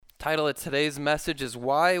Title of today's message is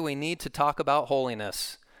Why We Need to Talk About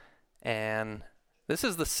Holiness. And this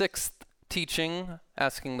is the sixth teaching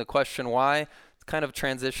asking the question why. It's kind of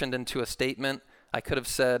transitioned into a statement. I could have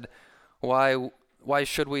said, why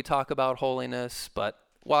should we talk about holiness? But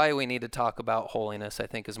why we need to talk about holiness, I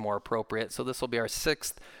think, is more appropriate. So this will be our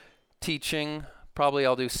sixth teaching. Probably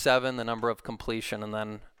I'll do 7, the number of completion, and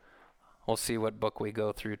then we'll see what book we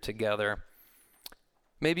go through together.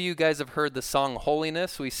 Maybe you guys have heard the song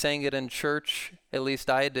Holiness. We sang it in church, at least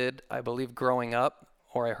I did, I believe, growing up,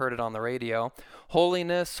 or I heard it on the radio.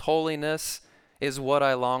 Holiness, holiness is what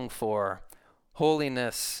I long for.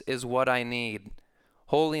 Holiness is what I need.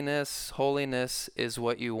 Holiness, holiness is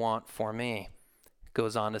what you want for me. It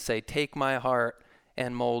goes on to say, take my heart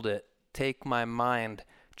and mold it. Take my mind,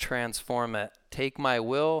 transform it. Take my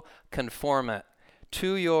will, conform it.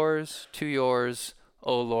 To yours,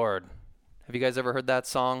 O Lord. Have you guys ever heard that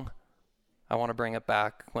song? I want to bring it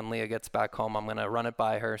back. When Leah gets back home, I'm going to run it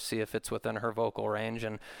by her, see if it's within her vocal range,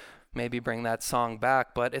 and maybe bring that song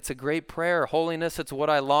back. But it's a great prayer. Holiness, it's what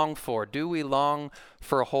I long for. Do we long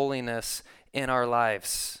for holiness in our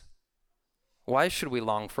lives? Why should we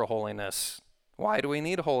long for holiness? Why do we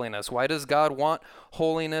need holiness? Why does God want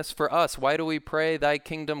holiness for us? Why do we pray, thy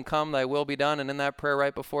kingdom come, thy will be done? And in that prayer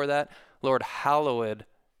right before that, Lord, hallowed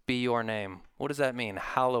be your name. What does that mean?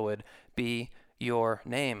 Hallowed be your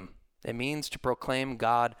name. It means to proclaim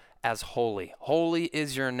God as holy. Holy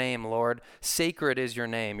is your name, Lord. Sacred is your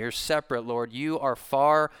name. You're separate, Lord. You are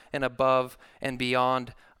far and above and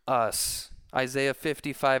beyond us. Isaiah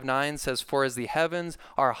 55:9 says, for as the heavens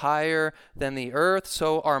are higher than the earth,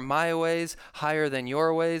 so are my ways higher than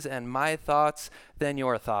your ways, and my thoughts than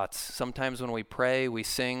your thoughts. Sometimes when we pray, we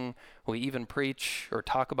sing, we even preach or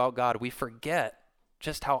talk about God, we forget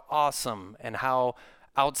just how awesome and how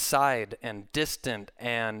outside and distant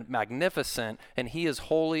and magnificent, and he is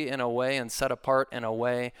holy in a way and set apart in a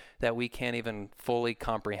way that we can't even fully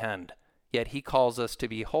comprehend. Yet he calls us to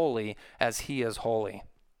be holy as he is holy.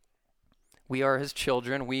 We are his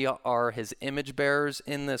children. We are his image bearers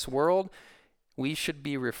in this world. We should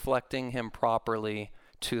be reflecting him properly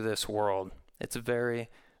to this world. It's very,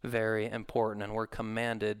 very important, and we're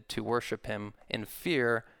commanded to worship him in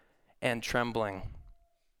fear and trembling.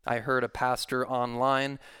 I heard a pastor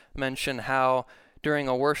online mention how during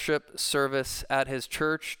a worship service at his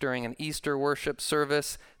church, during an Easter worship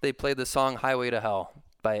service, they played the song Highway to Hell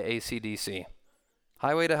by AC/DC.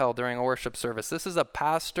 Highway to Hell during a worship service. This is a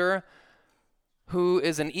pastor who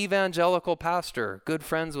is an evangelical pastor, good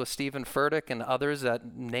friends with Stephen Furtick and others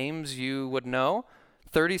that names you would know.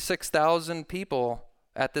 36,000 people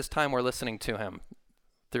at this time were listening to him.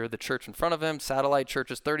 Through the church in front of him, satellite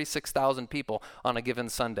churches, 36,000 people on a given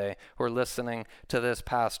Sunday were listening to this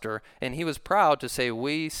pastor. And he was proud to say,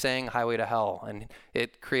 we sang Highway to Hell. And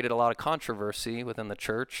it created a lot of controversy within the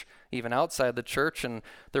church, even outside the church. And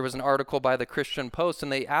there was an article by the Christian Post, and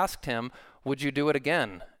they asked him, would you do it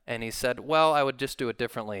again? And he said, well, I would just do it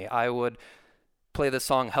differently. I would play the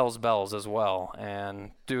song Hell's Bells as well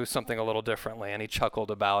and do something a little differently. And he chuckled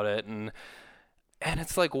about it. And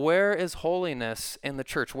it's like, where is holiness in the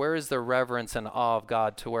church? Where is the reverence and awe of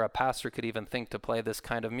God to where a pastor could even think to play this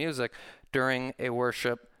kind of music during a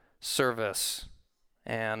worship service?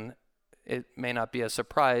 And it may not be a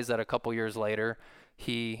surprise that a couple years later,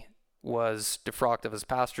 he was defrocked of his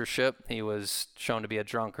pastorship. He was shown to be a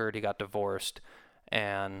drunkard. He got divorced.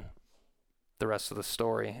 And the rest of the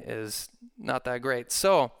story is not that great.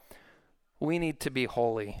 So we need to be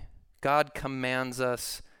holy. God commands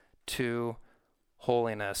us to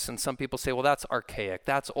holiness. And some people say, well, that's archaic.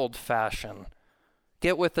 That's old-fashioned.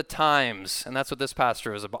 Get with the times. And that's what this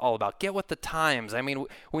pastor is all about. Get with the times. I mean,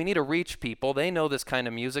 we need to reach people. They know this kind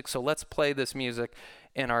of music, so let's play this music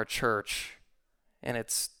in our church. And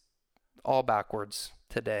it's all backwards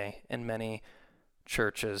today in many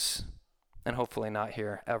churches, and hopefully not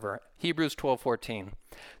here ever. Hebrews 12:14.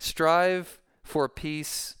 Strive for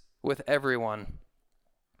peace with everyone,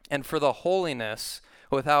 and for the holiness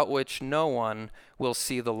without which no one will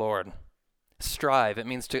see the Lord. Strive, it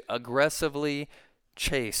means to aggressively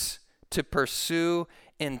chase, to pursue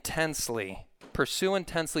intensely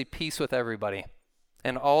peace with everybody.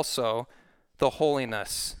 And also the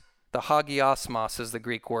holiness, the hagiosmos is the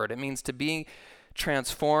Greek word. It means to be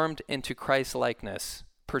transformed into Christ-likeness.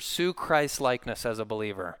 Pursue Christ-likeness as a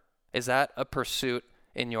believer. Is that a pursuit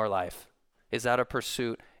in your life? Is that a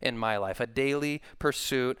pursuit in my life? A daily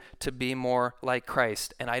pursuit to be more like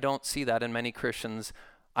Christ. And I don't see that in many Christians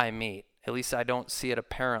I meet. At least I don't see it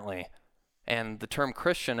apparently. And the term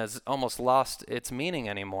Christian has almost lost its meaning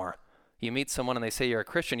anymore. You meet someone and they say you're a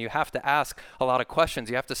Christian, you have to ask a lot of questions.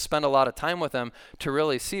 You have to spend a lot of time with them to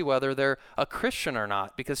really see whether they're a Christian or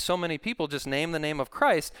not, because so many people just name the name of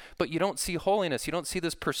Christ, but you don't see holiness. You don't see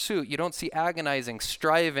this pursuit. You don't see agonizing,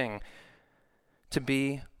 striving to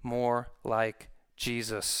be more like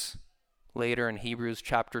Jesus. Later in Hebrews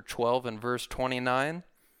chapter 12 and verse 29,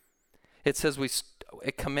 it says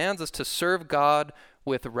it commands us to serve God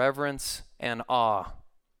with reverence and awe.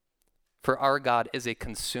 For our God is a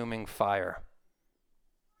consuming fire.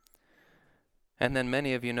 And then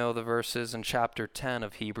many of you know the verses in chapter 10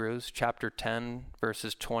 of Hebrews, chapter 10,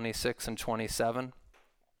 verses 26 and 27.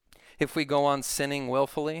 If we go on sinning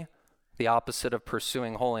willfully, the opposite of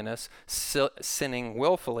pursuing holiness, sinning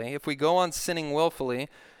willfully, if we go on sinning willfully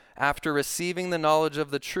after receiving the knowledge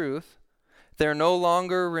of the truth, there no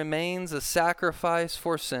longer remains a sacrifice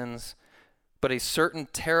for sins, but a certain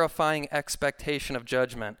terrifying expectation of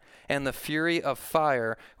judgment and the fury of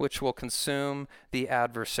fire which will consume the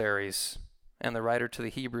adversaries. And the writer to the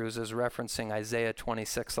Hebrews is referencing Isaiah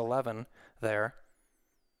 26:11 there.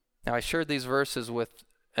 Now, I shared these verses with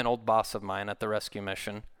an old boss of mine at the rescue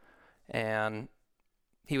mission, and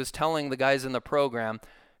he was telling the guys in the program,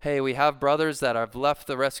 hey, we have brothers that have left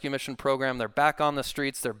the rescue mission program. They're back on the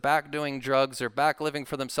streets. They're back doing drugs. They're back living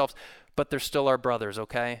for themselves, but they're still our brothers,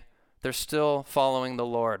 okay? They're still following the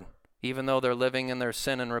Lord. Even though they're living in their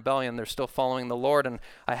sin and rebellion, they're still following the Lord. And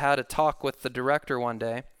I had a talk with the director one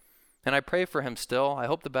day, and I pray for him still. I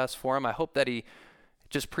hope the best for him. I hope that he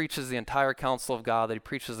just preaches the entire counsel of God, that he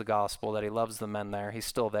preaches the gospel, that he loves the men there. He's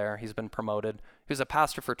still there. He's been promoted. He was a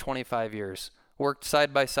pastor for 25 years, worked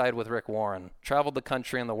side by side with Rick Warren, traveled the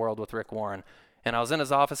country and the world with Rick Warren. And I was in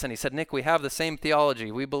his office, and he said, Nick, we have the same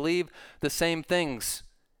theology. We believe the same things.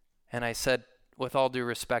 And I said, with all due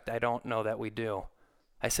respect, I don't know that we do.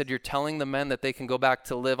 I said, you're telling the men that they can go back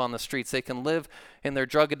to live on the streets. They can live in their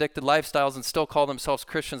drug-addicted lifestyles and still call themselves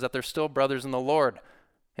Christians, that they're still brothers in the Lord.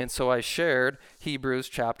 And so I shared Hebrews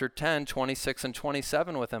chapter 10, 26 and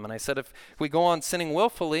 27 with him. And I said, if we go on sinning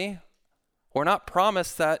willfully, we're not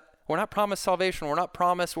promised salvation. We're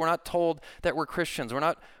not told that we're Christians.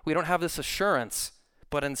 We don't have this assurance,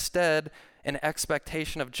 but instead an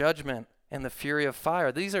expectation of judgment and the fury of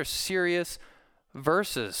fire. These are serious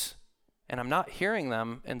verses, and I'm not hearing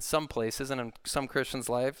them in some places and in some Christians'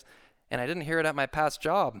 lives, and I didn't hear it at my past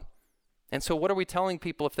job. And so what are we telling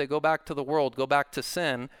people if they go back to the world, go back to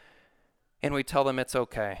sin, and we tell them it's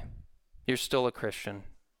okay? You're still a Christian.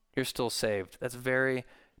 You're still saved. That's very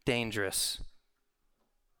dangerous.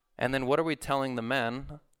 And then what are we telling the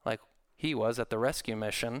men, like he was at the rescue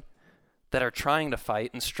mission, that are trying to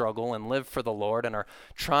fight and struggle and live for the Lord and are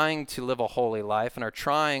trying to live a holy life and are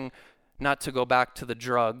trying not to go back to the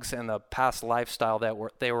drugs and the past lifestyle that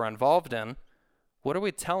they were involved in? What are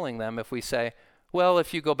we telling them if we say, well,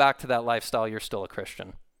 if you go back to that lifestyle, you're still a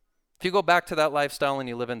Christian? If you go back to that lifestyle and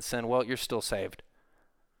you live in sin, well, you're still saved.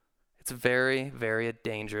 It's very, very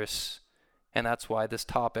dangerous, and that's why this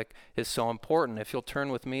topic is so important. If you'll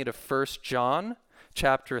turn with me to 1 John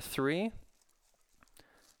chapter 3,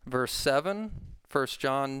 verse 7, 1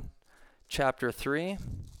 John chapter 3.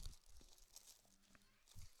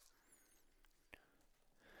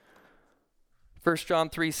 1 John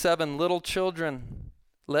 3:7, little children,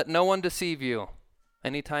 let no one deceive you.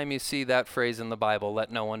 Anytime you see that phrase in the Bible,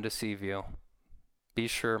 let no one deceive you, be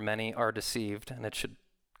sure many are deceived, and it should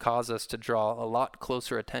cause us to draw a lot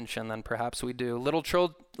closer attention than perhaps we do. Little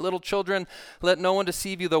children, let no one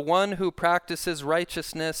deceive you. The one who practices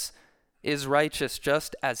righteousness is righteous,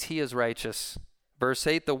 just as he is righteous. Verse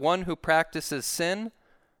 8, the one who practices sin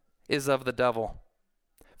is of the devil,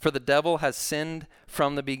 for the devil has sinned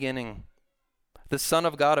from the beginning. The Son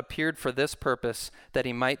of God appeared for this purpose, that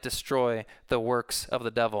he might destroy the works of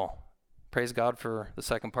the devil. Praise God for the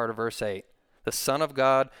second part of verse 8. The Son of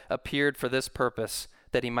God appeared for this purpose,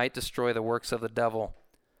 that he might destroy the works of the devil.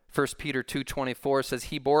 1 Peter 2:24 says,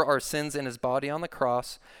 he bore our sins in his body on the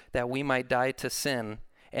cross, that we might die to sin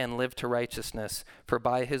and live to righteousness. For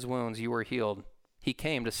by his wounds you were healed. He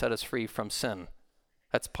came to set us free from sin.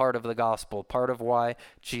 That's part of the gospel, part of why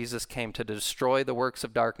Jesus came, to destroy the works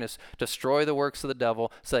of darkness, destroy the works of the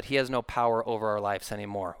devil, so that he has no power over our lives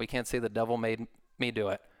anymore. We can't say the devil made me do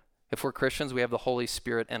it. If we're Christians, we have the Holy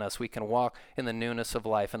Spirit in us. We can walk in the newness of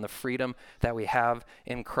life and the freedom that we have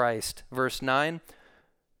in Christ. Verse 9,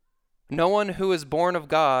 no one who is born of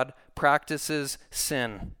God practices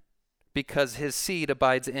sin, because his seed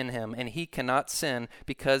abides in him, and he cannot sin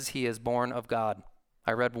because he is born of God.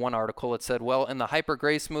 I read one article. It said, well, in the hyper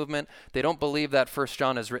grace movement, they don't believe that 1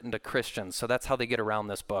 John is written to Christians. So that's how they get around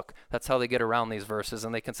this book. That's how they get around these verses.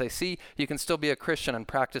 And they can say, see, you can still be a Christian and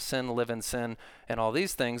practice sin, live in sin, and all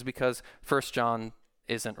these things because 1 John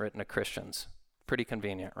isn't written to Christians. Pretty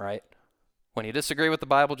convenient, right? When you disagree with the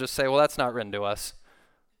Bible, just say, well, that's not written to us.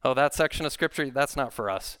 Oh, that section of Scripture, that's not for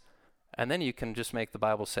us. And then you can just make the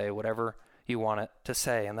Bible say whatever you want it to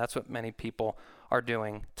say. And that's what many people are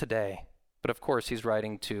doing today. But of course, he's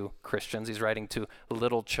writing to Christians. He's writing to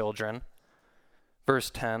little children. Verse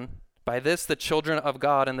 10, by this the children of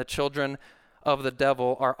God and the children of the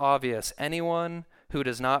devil are obvious. Anyone who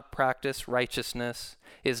does not practice righteousness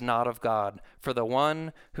is not of God. For the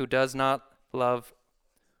one who does not love,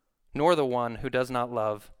 nor the one who does not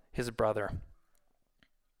love his brother.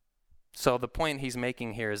 So the point he's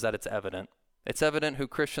making here is that it's evident. It's evident who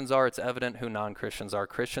Christians are. It's evident who non-Christians are.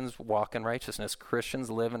 Christians walk in righteousness.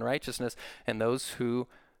 Christians live in righteousness. And those who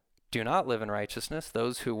do not live in righteousness,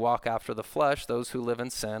 those who walk after the flesh, those who live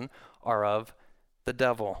in sin, are of the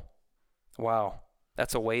devil. Wow.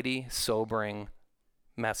 That's a weighty, sobering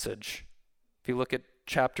message. If you look at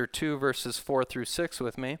chapter 2, verses 4 through 6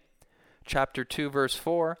 with me. Chapter 2, verse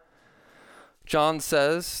 4. John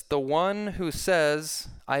says, the one who says,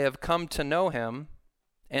 I have come to know him,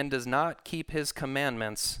 and does not keep his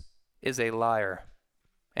commandments is a liar,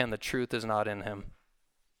 and the truth is not in him.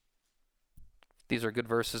 These are good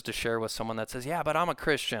verses to share with someone that says, yeah, but I'm a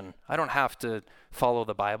Christian. I don't have to follow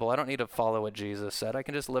the Bible. I don't need to follow what Jesus said. I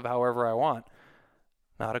can just live however I want.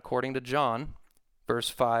 Not according to John. Verse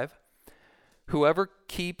 5, whoever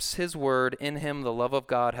keeps his word, in him the love of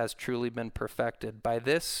God has truly been perfected. By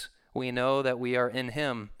this we know that we are in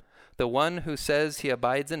him. The one who says he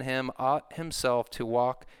abides in him ought himself to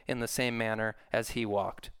walk in the same manner as he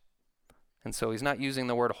walked. And so he's not using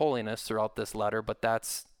the word holiness throughout this letter, but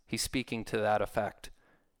he's speaking to that effect.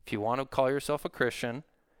 If you want to call yourself a Christian,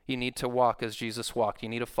 you need to walk as Jesus walked. You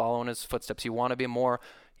need to follow in his footsteps. You want to be more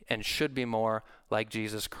and should be more like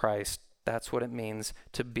Jesus Christ. That's what it means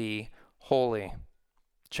to be holy.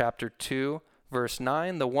 Chapter 2. Verse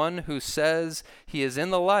 9, the one who says he is in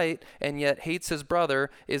the light and yet hates his brother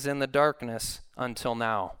is in the darkness until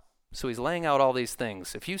now. So he's laying out all these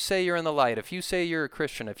things. If you say you're in the light, if you say you're a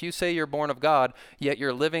Christian, if you say you're born of God, yet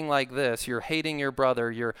you're living like this, you're hating your brother,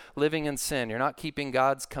 you're living in sin, you're not keeping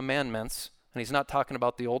God's commandments, and he's not talking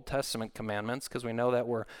about the Old Testament commandments because we know that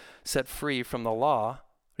we're set free from the law.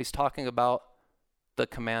 He's talking about the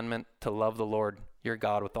commandment to love the Lord your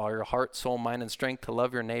God with all your heart, soul, mind, and strength, to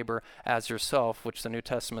love your neighbor as yourself, which the New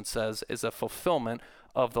Testament says is a fulfillment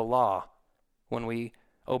of the law. When we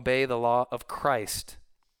obey the law of Christ,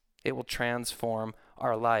 it will transform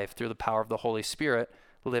our life through the power of the Holy Spirit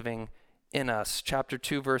living in us. Chapter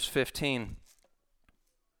 2, verse 15.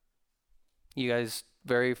 You guys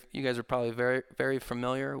are probably very, very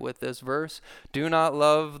familiar with this verse. Do not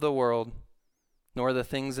love the world, nor the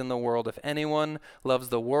things in the world. If anyone loves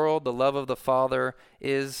the world, the love of the Father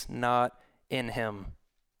is not in him.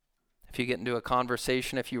 If you get into a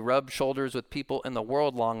conversation, if you rub shoulders with people in the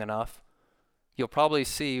world long enough, you'll probably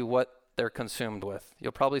see what they're consumed with.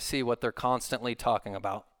 You'll probably see what they're constantly talking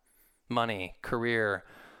about. Money, career,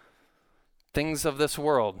 things of this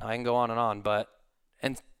world. I can go on,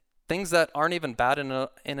 and things that aren't even bad in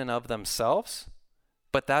and of themselves,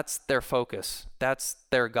 but that's their focus. That's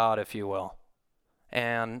their God, if you will.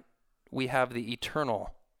 And we have the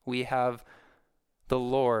eternal. We have the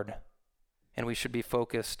Lord, and we should be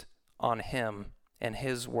focused on him and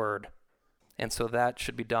his word. And so that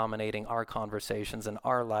should be dominating our conversations and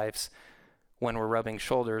our lives when we're rubbing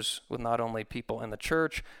shoulders with not only people in the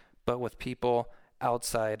church, but with people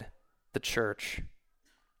outside the church.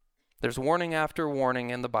 There's warning after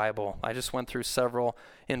warning in the Bible. I just went through several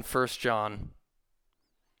in 1 John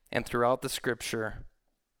and throughout the scripture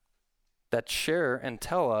that share and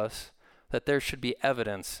tell us that there should be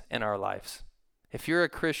evidence in our lives. If you're a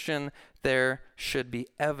Christian, there should be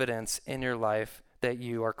evidence in your life that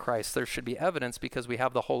you are Christ. There should be evidence because we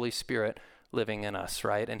have the Holy Spirit living in us,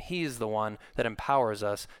 right? And he's the one that empowers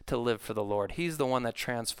us to live for the Lord. He's the one that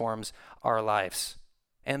transforms our lives.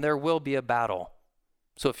 And there will be a battle.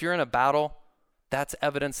 So if you're in a battle, that's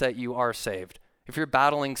evidence that you are saved. If you're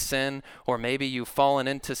battling sin, or maybe you've fallen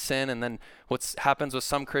into sin, and then what happens with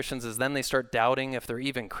some Christians is then they start doubting if they're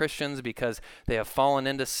even Christians because they have fallen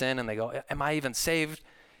into sin and they go, am I even saved?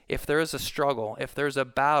 If there is a struggle, if there's a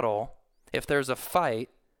battle, if there's a fight,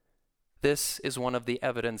 this is one of the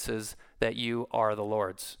evidences that you are the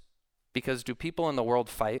Lord's. Because do people in the world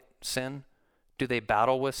fight sin? Do they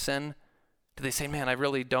battle with sin? Do they say, man, I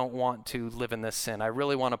really don't want to live in this sin. I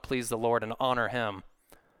really want to please the Lord and honor him?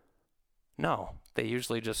 No, They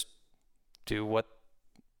usually just do what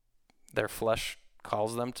their flesh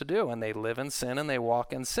calls them to do, and they live in sin and they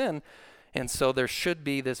walk in sin. And so there should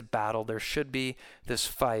be this battle, there should be this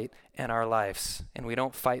fight in our lives. And we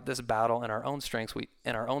don't fight this battle in our own strength.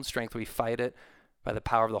 We fight it by the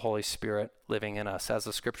power of the Holy Spirit living in us. As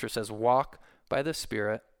the scripture says, walk by the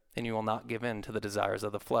Spirit, and you will not give in to the desires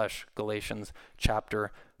of the flesh. Galatians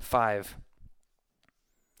chapter 5.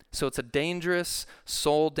 So it's a dangerous,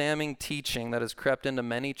 soul-damning teaching that has crept into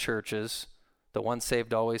many churches, the once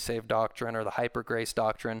saved, always saved doctrine, or the hyper grace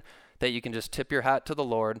doctrine, that you can just tip your hat to the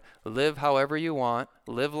Lord, live however you want,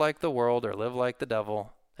 live like the world or live like the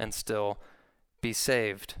devil, and still be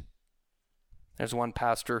saved. There's one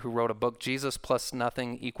pastor who wrote a book, Jesus plus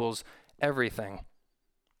nothing equals everything.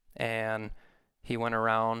 And he went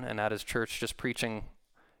around and at his church just preaching,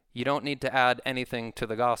 you don't need to add anything to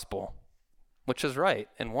the gospel, which is right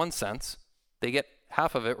in one sense. They get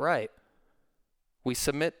half of it right. We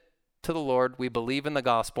submit to the Lord, we believe in the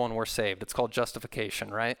gospel, and we're saved. It's called justification,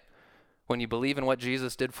 right? When you believe in what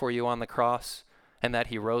Jesus did for you on the cross and that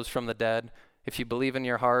he rose from the dead, if you believe in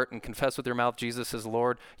your heart and confess with your mouth Jesus is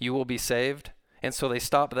Lord, you will be saved. And so they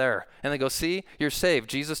stop there and they go, see, you're saved.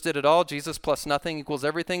 Jesus did it all. Jesus plus nothing equals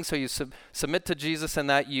everything. So you submit to Jesus and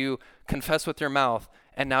that you confess with your mouth,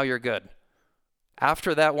 and now you're good.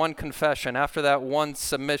 After that one confession, after that one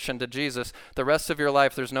submission to Jesus, the rest of your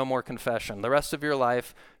life, there's no more confession. The rest of your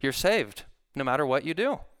life, you're saved, no matter what you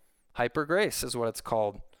do. Hyper grace is what it's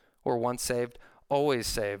called. Or once saved, always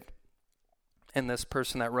saved. And this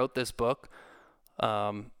person that wrote this book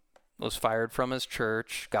was fired from his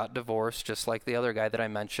church, got divorced, just like the other guy that I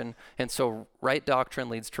mentioned. And so right doctrine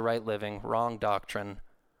leads to right living. Wrong doctrine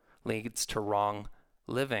leads to wrong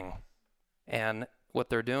living. And what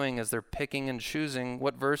they're doing is they're picking and choosing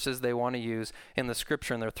what verses they want to use in the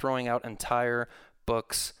scripture, and they're throwing out entire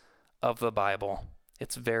books of the Bible.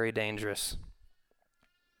 It's very dangerous.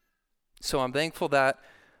 So I'm thankful that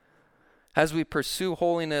as we pursue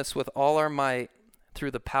holiness with all our might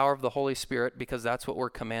through the power of the Holy Spirit, because that's what we're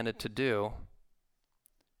commanded to do,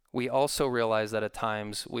 we also realize that at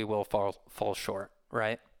times we will fall short,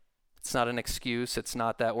 right? It's not an excuse. It's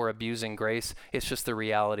not that we're abusing grace. It's just the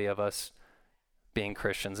reality of us being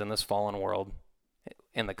Christians in this fallen world,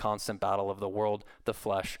 in the constant battle of the world, the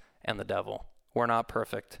flesh, and the devil. We're not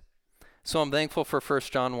perfect. So I'm thankful for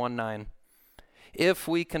 1 John 1:9. If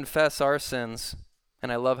we confess our sins,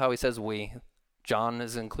 and I love how he says we, John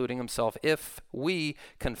is including himself, if we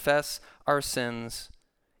confess our sins,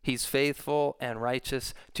 he's faithful and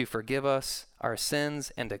righteous to forgive us our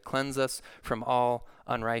sins and to cleanse us from all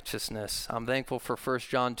unrighteousness. I'm thankful for 1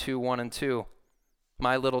 John 2:1 and 2.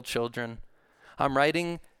 My little children, I'm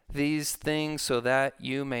writing these things so that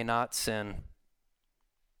you may not sin.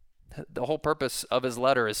 The whole purpose of his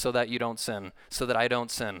letter is so that you don't sin, so that I don't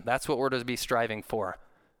sin. That's what we're to be striving for,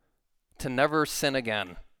 to never sin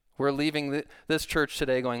again. We're leaving this church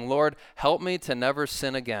today going, Lord, help me to never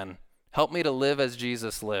sin again. Help me to live as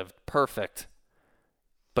Jesus lived, perfect.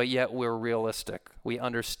 But yet we're realistic. We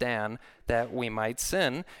understand that we might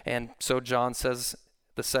sin. And so John says,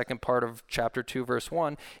 the second part of chapter 2, verse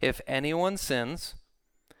 1, if anyone sins,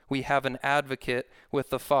 we have an advocate with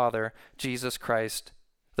the Father, Jesus Christ,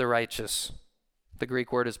 the righteous. The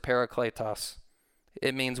Greek word is parakletos.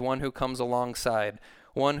 It means one who comes alongside,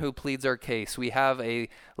 one who pleads our case. We have a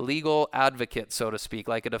legal advocate, so to speak,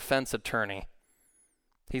 like a defense attorney.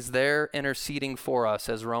 He's there interceding for us,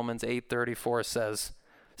 as Romans 8:34 says.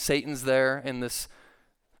 Satan's there in this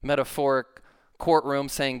metaphoric courtroom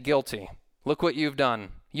saying, guilty. Look what you've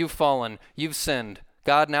done. You've fallen. You've sinned.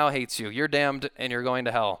 God now hates you. You're damned and you're going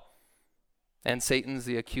to hell. And Satan's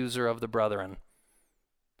the accuser of the brethren.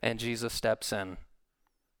 And Jesus steps in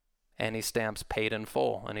and he stamps paid in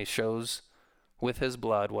full, and he shows with his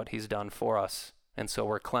blood what he's done for us. And so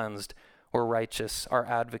we're cleansed. We're righteous. Our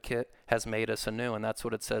advocate has made us anew. And that's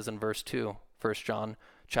what it says in verse 2, 1 John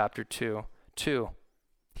chapter 2:2.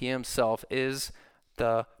 He himself is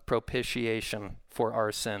the propitiation for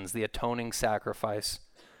our sins, the atoning sacrifice,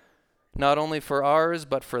 not only for ours,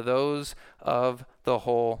 but for those of the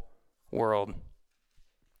whole world.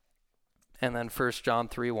 And then 1 John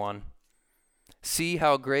 3:1. See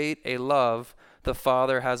how great a love the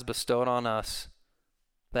Father has bestowed on us,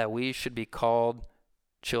 that we should be called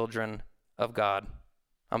children of God.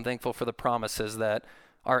 I'm thankful for the promises that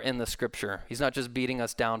are in the scripture. He's not just beating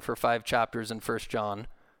us down for 5 chapters in 1 John.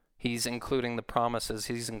 He's including the promises.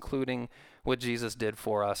 He's including what Jesus did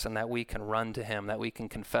for us, and that we can run to him, that we can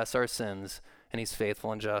confess our sins, and he's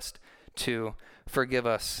faithful and just to forgive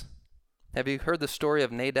us. Have you heard the story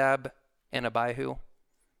of Nadab and Abihu,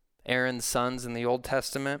 Aaron's sons in the Old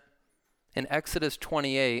Testament? In Exodus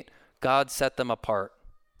 28, God set them apart.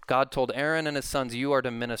 God told Aaron and his sons, you are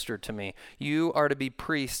to minister to me. You are to be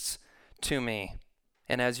priests to me.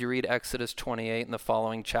 And as you read Exodus 28 and the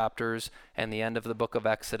following chapters and the end of the book of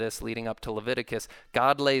Exodus leading up to Leviticus,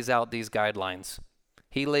 God lays out these guidelines.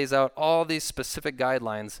 He lays out all these specific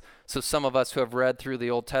guidelines. So some of us who have read through the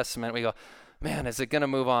Old Testament, we go, man, is it going to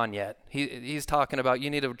move on yet? He's talking about you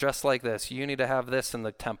need to dress like this. You need to have this in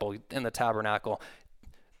the temple, in the tabernacle.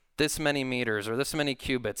 This many meters or this many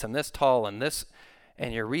cubits and this tall and this.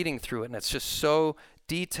 And you're reading through it and it's just so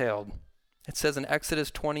detailed. It says in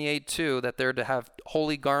Exodus 28:2 that they're to have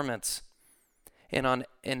holy garments. And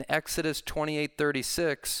in Exodus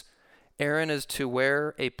 28:36, Aaron is to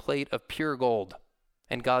wear a plate of pure gold.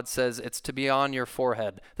 And God says it's to be on your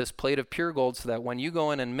forehead, this plate of pure gold, so that when you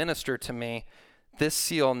go in and minister to me, this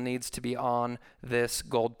seal needs to be on this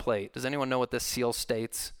gold plate. Does anyone know what this seal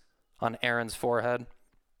states on Aaron's forehead?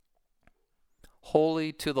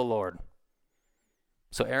 Holy to the Lord.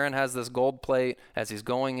 So Aaron has this gold plate as he's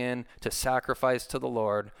going in to sacrifice to the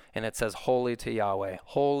Lord, and it says holy to Yahweh.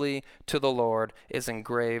 Holy to the Lord is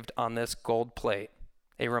engraved on this gold plate,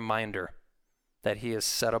 a reminder that he is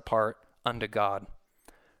set apart unto God.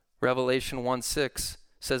 Revelation 1:6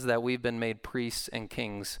 says that we've been made priests and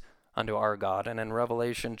kings unto our God. And in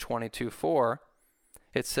Revelation 22:4,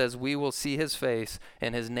 it says we will see his face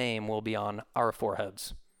and his name will be on our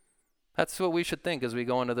foreheads. That's what we should think as we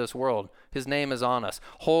go into this world. His name is on us.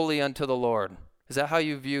 Holy unto the Lord. Is that how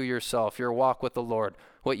you view yourself, your walk with the Lord?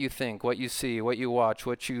 What you think, what you see, what you watch,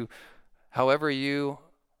 however you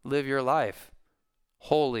live your life.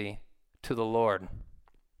 Holy to the Lord.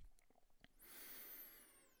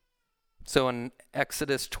 So in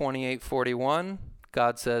Exodus 28:41,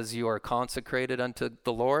 God says you are consecrated unto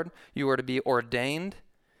the Lord. You are to be ordained,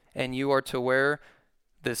 and you are to wear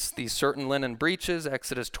these certain linen breeches.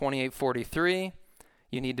 Exodus 28:43,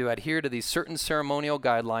 you need to adhere to these certain ceremonial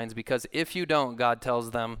guidelines, because if you don't, God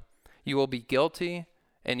tells them, you will be guilty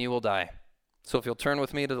and you will die. So if you'll turn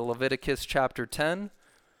with me to the Leviticus chapter 10,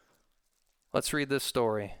 let's read this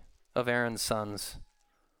story of Aaron's sons.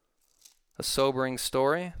 A sobering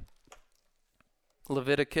story.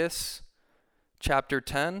 Leviticus chapter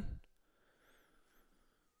 10,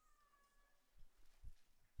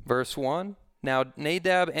 verse 1. Now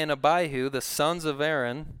Nadab and Abihu, the sons of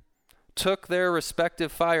Aaron, took their respective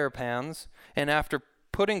fire pans, and after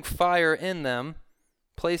putting fire in them,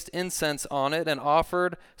 placed incense on it, and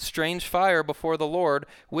offered strange fire before the Lord,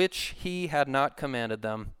 which he had not commanded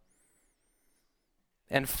them.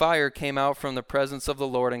 And fire came out from the presence of the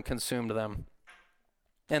Lord and consumed them,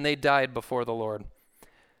 and they died before the Lord.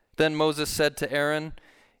 Then Moses said to Aaron,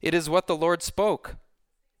 it is what the Lord spoke,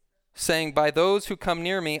 saying, by those who come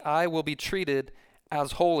near me, I will be treated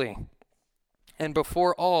as holy, and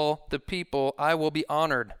before all the people I will be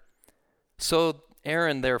honored. So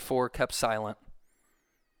Aaron therefore kept silent.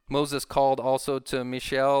 Moses called also to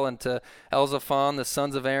Mishael and to Elzaphan, the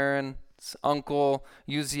sons of Aaron's uncle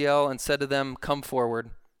Uziel, and said to them, come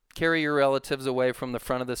forward, carry your relatives away from the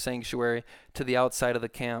front of the sanctuary to the outside of the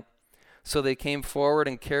camp. So they came forward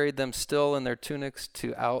and carried them still in their tunics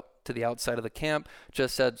to the outside of the camp,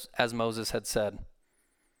 just as Moses had said.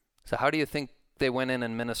 So how do you think they went in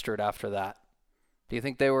and ministered after that? Do you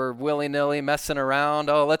think they were willy-nilly messing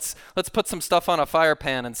around? Oh, let's put some stuff on a fire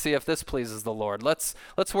pan and see if this pleases the Lord. Let's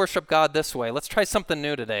worship God this way. Let's try something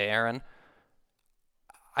new today, Aaron.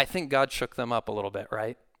 I think God shook them up a little bit,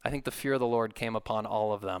 right? I think the fear of the Lord came upon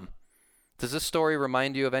all of them. Does this story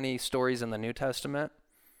remind you of any stories in the New Testament?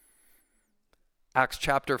 Acts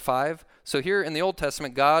chapter 5. So here in the Old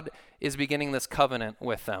Testament, God is beginning this covenant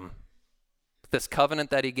with them. This covenant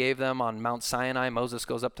that he gave them on Mount Sinai. Moses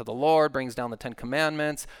goes up to the Lord, brings down the 10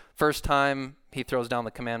 commandments. First time he throws down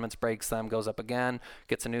the commandments, breaks them, goes up again,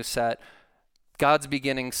 gets a new set. God's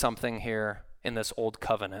beginning something here in this old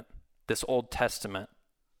covenant, this Old Testament.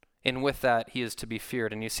 And with that, he is to be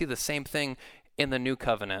feared. And you see the same thing in the new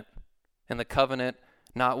covenant. In the covenant,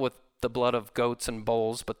 not with the blood of goats and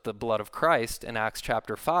bulls, but the blood of Christ. In Acts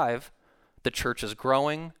chapter 5, the church is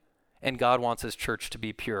growing, and God wants his church to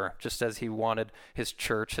be pure, just as he wanted his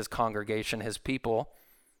church, his congregation, his people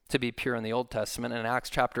to be pure in the Old Testament. In Acts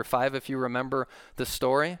chapter 5, if you remember the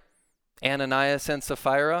story, Ananias and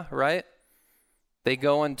Sapphira, right? They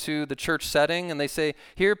go into the church setting and they say,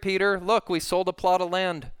 here, Peter, look, we sold a plot of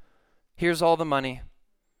land. Here's all the money.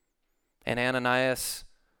 And Ananias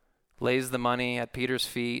lays the money at Peter's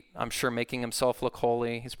feet, I'm sure making himself look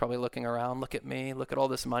holy. He's probably looking around, look at me, look at all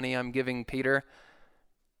this money I'm giving Peter.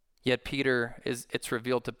 Yet it's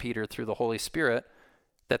revealed to Peter through the Holy Spirit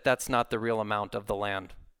that that's not the real amount of the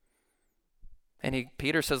land. And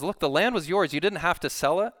Peter says, look, the land was yours. You didn't have to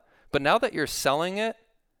sell it. But now that you're selling it,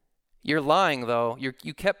 you're lying, though.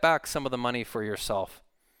 You kept back some of the money for yourself.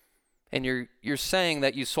 And you're saying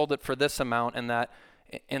that you sold it for this amount and that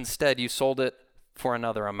instead you sold it for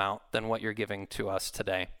another amount than what you're giving to us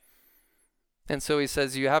today. And so he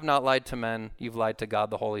says, you have not lied to men, you've lied to God,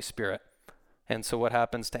 the Holy Spirit. And so what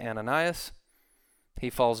happens to Ananias? He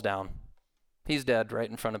falls down. He's dead right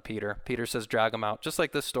in front of Peter. Peter says, drag him out, just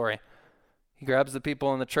like this story. He grabs the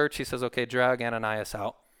people in the church. He says, okay, drag Ananias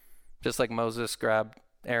out. Just like Moses grabbed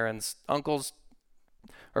Aaron's uncle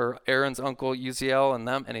Uziel and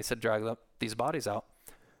them, and he said, drag these bodies out.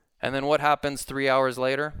 And then what happens 3 hours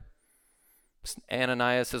later?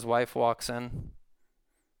 Ananias, his wife, walks in,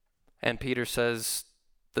 and Peter says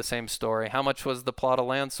the same story. How much was the plot of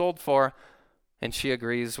land sold for? And she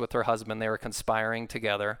agrees with her husband. They were conspiring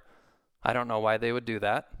together. I don't know why they would do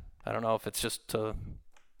that. I don't know if it's just to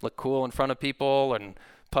look cool in front of people and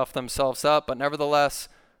puff themselves up, but nevertheless,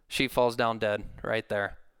 she falls down dead right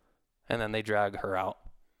there. And then they drag her out.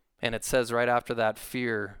 And it says right after that,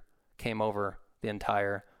 fear came over the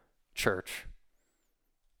entire church.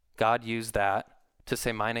 God used that to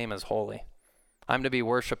say, my name is holy. I'm to be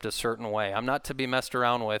worshiped a certain way. I'm not to be messed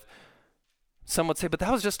around with. Some would say, but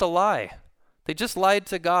that was just a lie. They just lied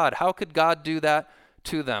to God. How could God do that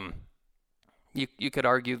to them? You could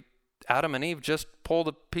argue Adam and Eve just pulled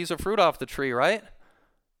a piece of fruit off the tree, right?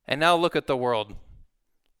 And now look at the world.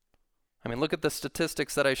 I mean, look at the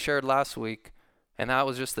statistics that I shared last week, and that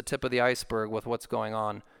was just the tip of the iceberg with what's going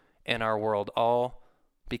on in our world, all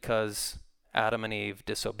because Adam and Eve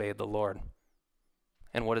disobeyed the Lord.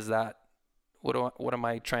 And what is that? What am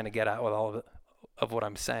I trying to get at with all of what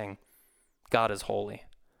I'm saying? God is holy.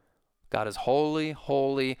 God is holy,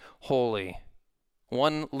 holy, holy.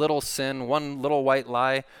 One little sin, one little white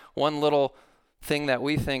lie, one little thing that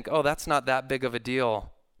we think, oh, that's not that big of a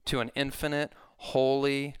deal, to an infinite,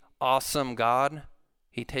 holy, awesome God,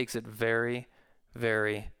 he takes it very,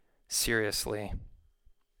 very seriously.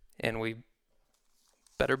 And we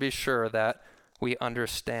better be sure that we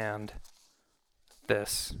understand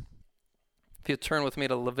this. If you turn with me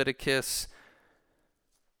to Leviticus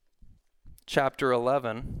chapter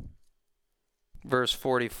 11, verse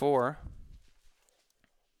 44,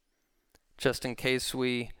 just in case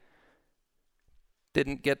we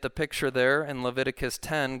didn't get the picture there in Leviticus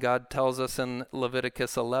 10, God tells us in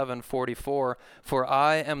Leviticus 11:44, for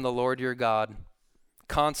I am the Lord your God.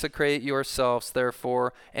 Consecrate yourselves,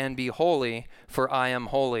 therefore, and be holy, for I am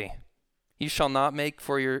holy. You shall not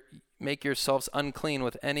make yourselves unclean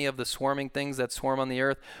with any of the swarming things that swarm on the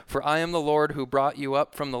earth, for I am the Lord who brought you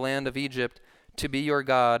up from the land of Egypt to be your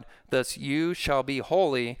God. Thus you shall be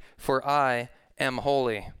holy, for I am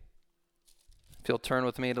holy. If you'll turn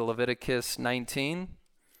with me to Leviticus 19,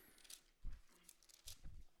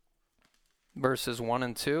 verses 1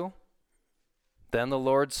 and 2. Then the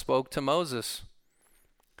Lord spoke to Moses,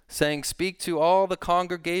 saying, speak to all the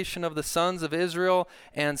congregation of the sons of Israel,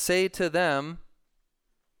 and say to them,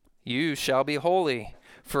 you shall be holy,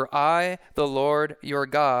 for I, the Lord your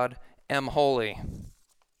God, am holy.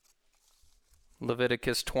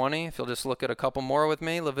 Leviticus 20, if you'll just look at a couple more with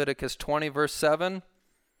me. Leviticus 20, verse 7.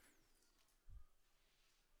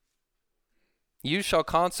 You shall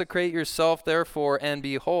consecrate yourself, therefore, and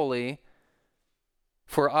be holy,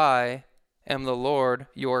 for I am the Lord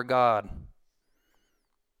your God.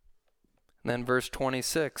 And then verse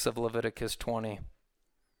 26 of Leviticus 20.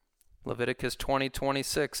 Leviticus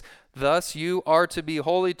 20:26. Thus you are to be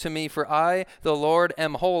holy to me, for I, the Lord,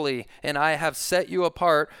 am holy, and I have set you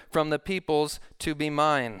apart from the peoples to be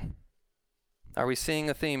mine. Are we seeing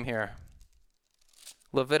a theme here?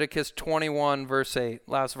 Leviticus 21, verse 8.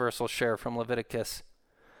 Last verse I'll share from Leviticus.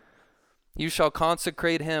 You shall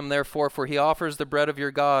consecrate him, therefore, for he offers the bread of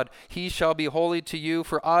your God. He shall be holy to you,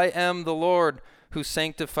 for I am the Lord who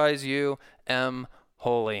sanctifies you, am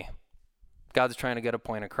holy. God's trying to get a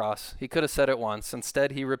point across. He could have said it once.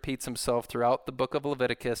 Instead, he repeats himself throughout the book of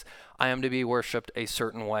Leviticus. I am to be worshiped a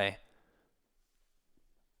certain way.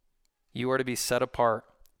 You are to be set apart.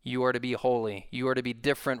 You are to be holy. You are to be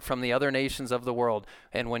different from the other nations of the world.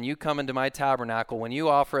 And when you come into my tabernacle, when you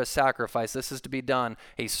offer a sacrifice, this is to be done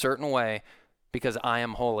a certain way because I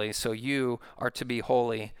am holy. So you are to be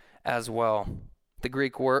holy as well. The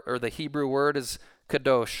Greek word or the Hebrew word is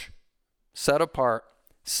kadosh, set apart,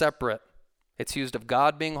 separate. It's used of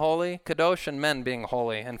God being holy, kadosh, and men being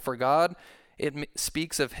holy. And for God, it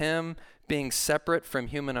speaks of him being separate from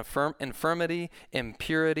human infirmity,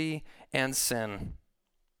 impurity, and sin.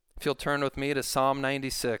 If you'll turn with me to Psalm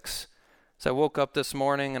 96. As I woke up this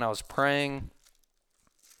morning and I was praying,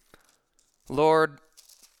 Lord,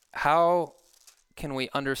 how can we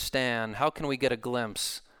understand? How can we get a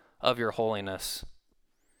glimpse of your holiness?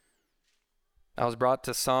 I was brought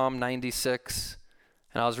to Psalm 96,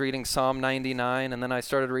 and I was reading Psalm 99, and then I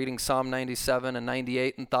started reading Psalm 97 and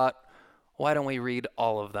 98 and thought, why don't we read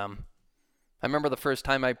all of them? I remember the first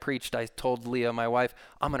time I preached, I told Leah, my wife,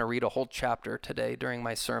 I'm going to read a whole chapter today during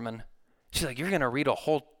my sermon. She's like, you're just going to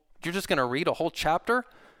read a whole chapter?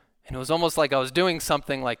 And it was almost like I was doing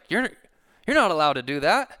something like, you're not allowed to do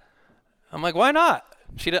that. I'm like, why not?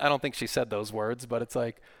 I don't think she said those words, but it's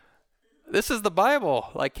like, this is the Bible.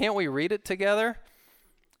 Like, can't we read it together?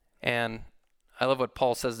 And I love what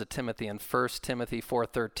Paul says to Timothy in 1 Timothy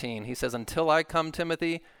 4:13. He says, until I come,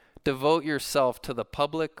 Timothy, devote yourself to the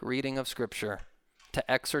public reading of Scripture, to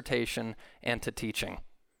exhortation, and to teaching.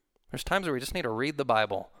 There's times where we just need to read the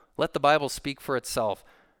Bible. Let the Bible speak for itself.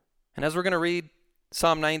 And as we're going to read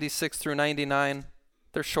Psalm 96 through 99,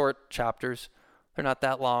 they're short chapters. They're not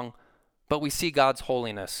that long. But we see God's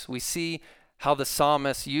holiness. We see how the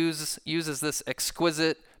psalmist uses this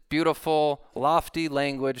exquisite, beautiful, lofty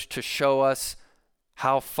language to show us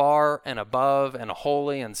how far and above and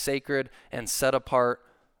holy and sacred and set apart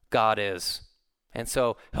God is. And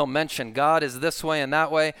so he'll mention God is this way and that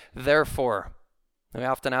way, therefore. And we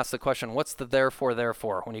often ask the question, what's the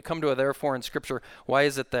therefore? When you come to a therefore in Scripture, why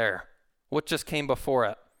is it there? What just came before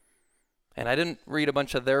it? And I didn't read a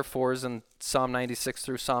bunch of therefores in Psalm 96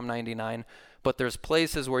 through Psalm 99, but there's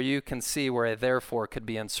places where you can see where a therefore could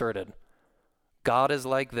be inserted. God is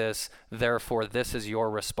like this, therefore this is your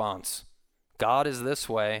response. God is this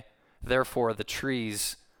way, therefore the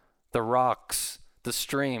trees, the rocks, the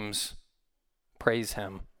streams, praise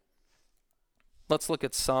him. Let's look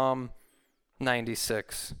at Psalm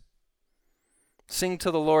 96. Sing to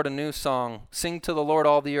the Lord a new song. Sing to the Lord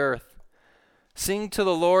all the earth. Sing to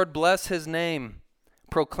the Lord, bless his name.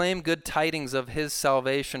 Proclaim good tidings of his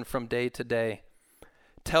salvation from day to day.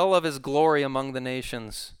 Tell of his glory among the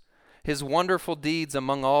nations, his wonderful deeds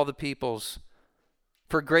among all the peoples.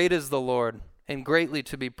 For great is the Lord, and greatly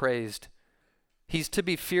to be praised. He's to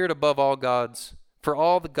be feared above all gods, for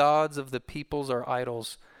all the gods of the peoples are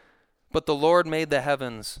idols. But the Lord made the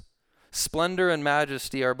heavens. Splendor and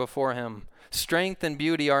majesty are before him. Strength and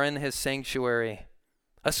beauty are in his sanctuary.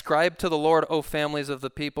 Ascribe to the Lord, O families of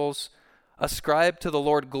the peoples. Ascribe to the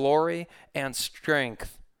Lord glory and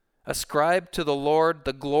strength. Ascribe to the Lord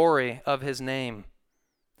the glory of his name.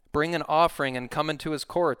 Bring an offering and come into his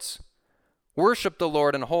courts. Worship the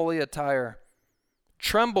Lord in holy attire.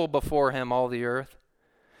 Tremble before him, all the earth.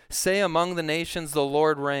 Say among the nations, the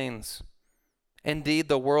Lord reigns. Indeed,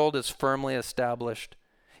 the world is firmly established.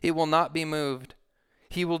 It will not be moved.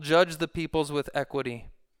 He will judge the peoples with equity.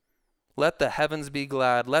 Let the heavens be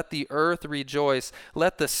glad. Let the earth rejoice.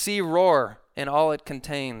 Let the sea roar in all it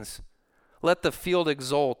contains. Let the field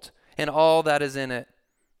exult in all that is in it.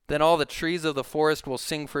 Then all the trees of the forest will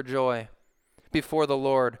sing for joy before the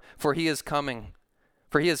Lord, for he is coming.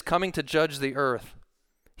 For he is coming to judge the earth.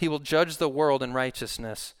 He will judge the world in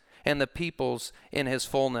righteousness and the peoples in his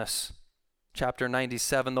fullness. Chapter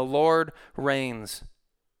 97, the Lord reigns.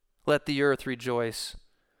 Let the earth rejoice.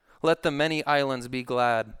 Let the many islands be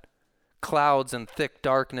glad. Clouds and thick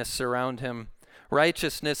darkness surround him.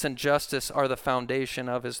 Righteousness and justice are the foundation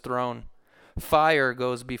of his throne. Fire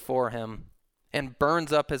goes before him and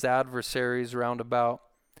burns up his adversaries round about.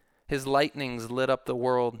 His lightnings lit up the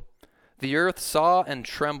world. The earth saw and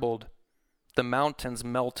trembled. The mountains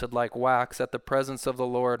melted like wax at the presence of the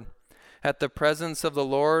Lord. At the presence of the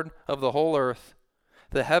Lord of the whole earth.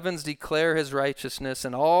 The heavens declare his righteousness,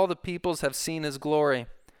 and all the peoples have seen his glory.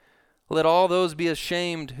 Let all those be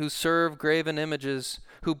ashamed who serve graven images,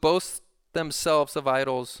 who boast themselves of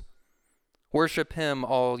idols. Worship him,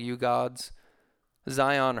 all you gods.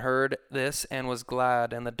 Zion heard this and was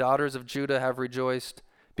glad, and the daughters of Judah have rejoiced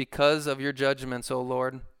because of your judgments, O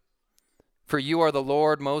Lord. For you are the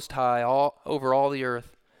Lord most high over all the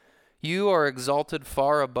earth. You are exalted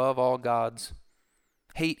far above all gods.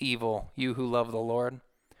 Hate evil, you who love the Lord,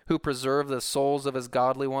 who preserve the souls of his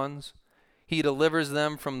godly ones. He delivers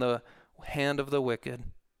them from the hand of the wicked.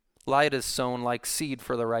 Light is sown like seed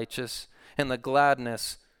for the righteous, and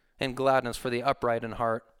gladness for the upright in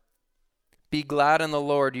heart. Be glad in the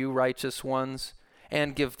Lord, you righteous ones,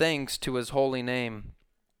 and give thanks to his holy name.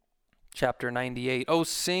 Chapter 98. Oh,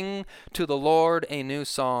 sing to the Lord a new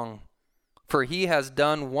song, for he has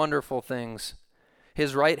done wonderful things.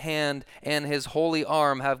 His right hand and his holy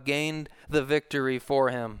arm have gained the victory for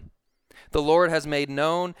him. The Lord has made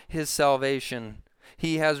known his salvation.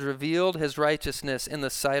 He has revealed his righteousness in the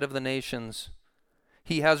sight of the nations.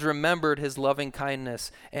 He has remembered his loving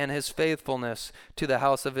kindness and his faithfulness to the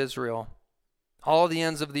house of Israel. All the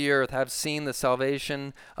ends of the earth have seen the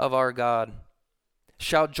salvation of our God.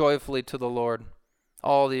 Shout joyfully to the Lord,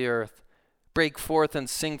 all the earth. Break forth and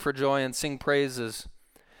sing for joy and sing praises.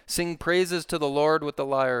 Sing praises to the Lord with the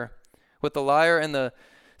lyre and the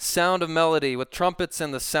sound of melody, with trumpets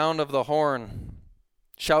and the sound of the horn.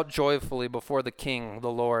 Shout joyfully before the King,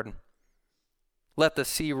 the Lord. Let the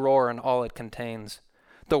sea roar and all it contains,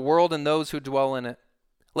 the world and those who dwell in it.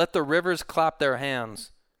 Let the rivers clap their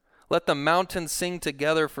hands. Let the mountains sing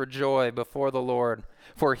together for joy before the Lord.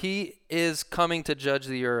 For he is coming to judge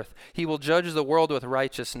the earth. He will judge the world with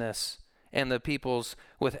righteousness and the peoples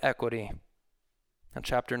with equity. And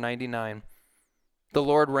chapter 99. The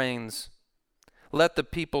Lord reigns. Let the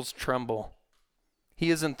peoples tremble. He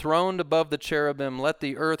is enthroned above the cherubim. Let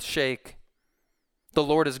the earth shake. The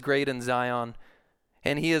Lord is great in Zion,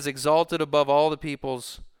 and he is exalted above all the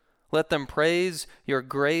peoples. Let them praise your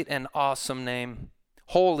great and awesome name.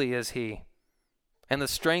 Holy is he. And the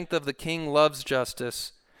strength of the king loves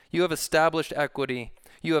justice. You have established equity.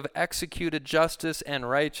 You have executed justice and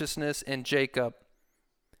righteousness in Jacob.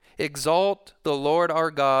 Exalt the Lord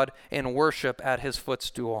our God and worship at his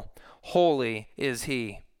footstool. Holy is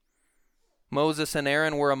he. Moses and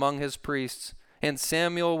Aaron were among his priests, and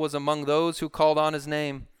Samuel was among those who called on his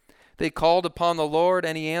name. They called upon the Lord,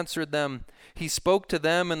 and he answered them. He spoke to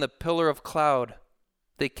them in the pillar of cloud.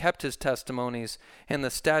 They kept his testimonies and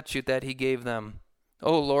the statute that he gave them.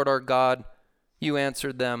 O Lord our God, you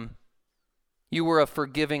answered them. You were a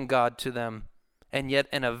forgiving God to them, and yet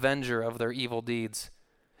an avenger of their evil deeds.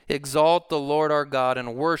 Exalt the Lord our God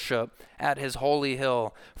and worship at his holy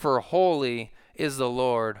hill, for holy is the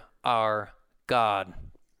Lord our God.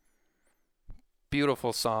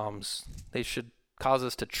 Beautiful Psalms. They should cause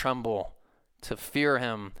us to tremble, to fear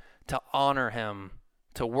him, to honor him,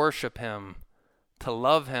 to worship him, to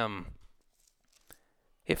love him.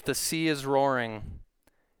 If the sea is roaring,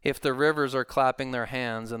 if the rivers are clapping their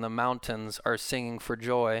hands and the mountains are singing for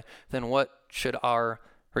joy, then what should our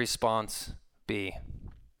response be?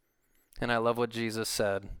 And I love what Jesus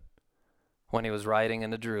said when he was riding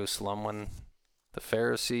into Jerusalem, when the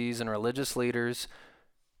Pharisees and religious leaders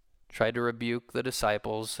tried to rebuke the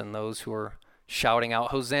disciples and those who were shouting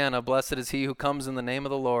out, Hosanna, blessed is he who comes in the name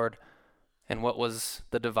of the Lord. And what was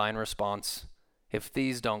the divine response? If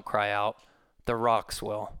these don't cry out, the rocks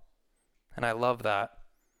will. And I love that.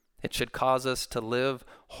 It should cause us to live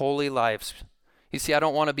holy lives. You see, I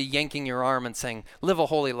don't want to be yanking your arm and saying, live a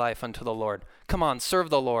holy life unto the Lord. Come on,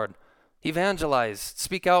 serve the Lord. Evangelize.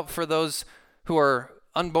 Speak out for those who are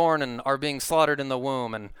unborn and are being slaughtered in the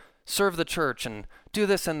womb, and serve the church and do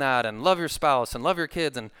this and that, and love your spouse and love your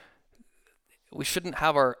kids. And we shouldn't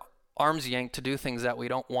have our arms yanked to do things that we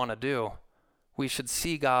don't want to do. We should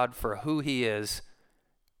see God for who he is,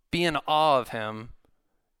 be in awe of him,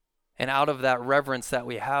 and out of that reverence that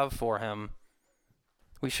we have for him,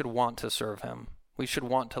 we should want to serve him. We should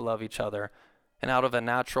want to love each other. And out of a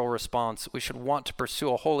natural response, we should want to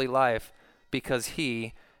pursue a holy life because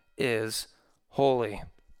he is holy.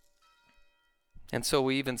 And so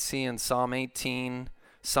we even see in Psalm 18,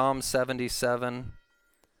 Psalm 77,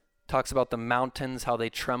 talks about the mountains, how they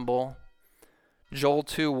tremble. Joel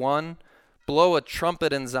 2:1, blow a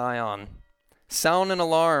trumpet in Zion, sound an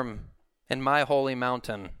alarm in my holy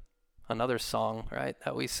mountain. Another song, right,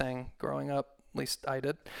 that we sang growing up, at least I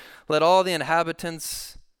did. Let all the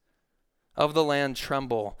inhabitants of the land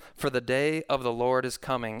tremble, for the day of the Lord is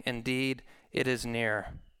coming. Indeed, it is near.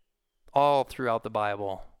 All throughout the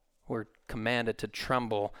Bible, we're commanded to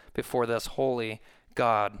tremble before this holy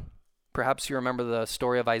God. Perhaps you remember the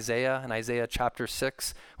story of Isaiah in Isaiah chapter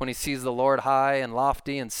 6, when he sees the Lord high and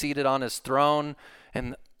lofty and seated on his throne,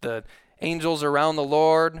 and the angels around the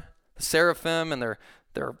Lord, the seraphim, and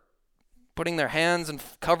they're putting their hands and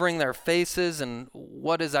covering their faces. And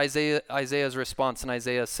what is Isaiah's response in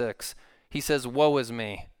Isaiah 6? He says, woe is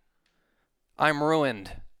me. I'm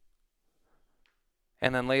ruined.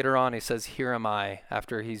 And then later on he says, here am I,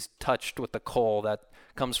 after he's touched with the coal that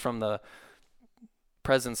comes from the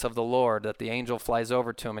presence of the Lord, that the angel flies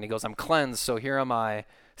over to him and he goes, I'm cleansed, so here am I,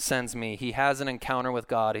 sends me. He has an encounter with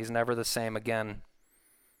God. He's never the same again.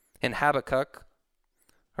 In Habakkuk,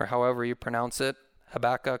 or however you pronounce it,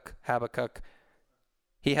 Habakkuk,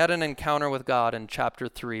 he had an encounter with God in chapter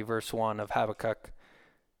 3, verse 1 of Habakkuk.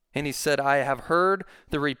 And he said, I have heard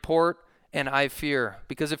the report and I fear.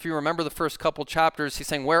 Because if you remember the first couple chapters, he's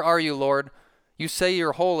saying, where are you, Lord? You say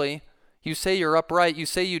you're holy. You say you're upright. You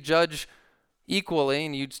say you judge equally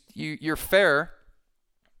and you're fair.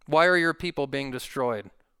 Why are your people being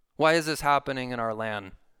destroyed? Why is this happening in our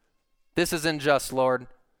land? This is unjust, Lord.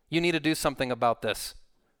 You need to do something about this.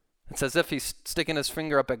 It's as if he's sticking his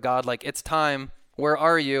finger up at God like, it's time. Where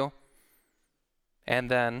are you? And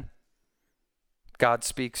then God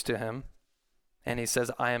speaks to him. And he says,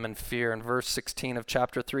 I am in fear. In verse 16 of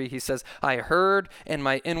chapter 3, he says, I heard and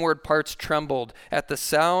my inward parts trembled. At the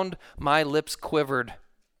sound, my lips quivered.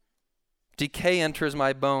 Decay enters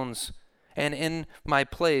my bones, and in my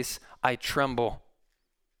place I tremble.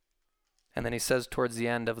 And then he says towards the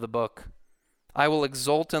end of the book, I will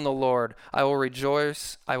exult in the Lord. I will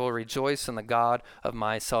rejoice in the God of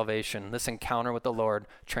my salvation. This encounter with the Lord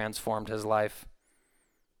transformed his life.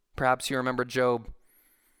 Perhaps you remember Job.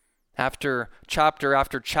 After chapter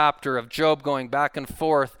of Job going back and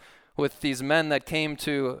forth with these men that came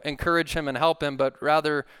to encourage him and help him, but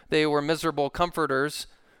rather they were miserable comforters.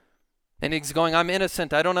 And he's going, I'm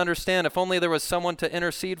innocent. I don't understand. If only there was someone to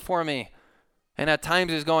intercede for me. And at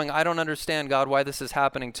times he's going, I don't understand, God, why this is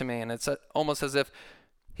happening to me. And it's almost as if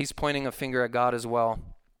he's pointing a finger at God as well.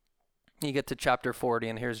 You get to chapter 40,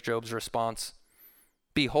 and here's Job's response.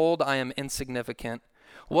 Behold, I am insignificant.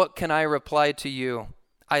 What can I reply to you?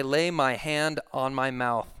 I lay my hand on my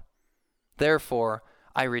mouth. Therefore,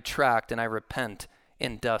 I retract and I repent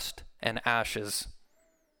in dust and ashes.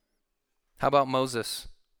 How about Moses?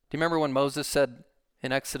 Do you remember when Moses said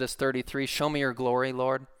in Exodus 33, show me your glory,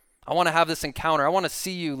 Lord? I want to have this encounter. I want to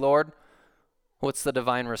see you, Lord. What's the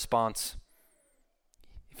divine response?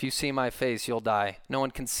 If you see my face, you'll die. No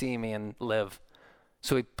one can see me and live.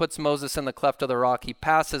 So he puts Moses in the cleft of the rock. He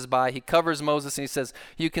passes by. He covers Moses and he says,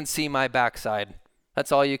 you can see my backside.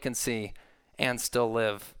 That's all you can see and still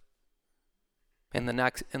live. In the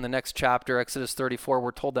next chapter, Exodus 34,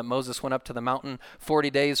 we're told that Moses went up to the mountain 40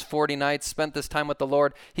 days, 40 nights, spent this time with the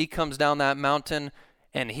Lord. He comes down that mountain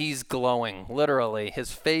and he's glowing, literally.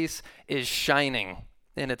 His face is shining.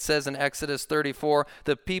 And it says in Exodus 34,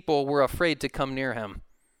 the people were afraid to come near him.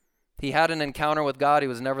 He had an encounter with God. He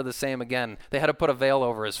was never the same again. They had to put a veil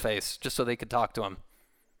over his face just so they could talk to him.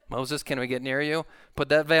 Moses, can we get near you? Put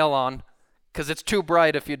that veil on, because it's too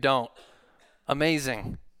bright if you don't.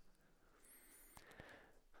 Amazing.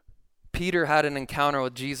 Peter had an encounter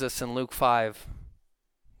with Jesus in Luke 5.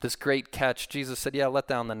 This great catch. Jesus said, yeah, let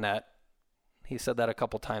down the net. He said that a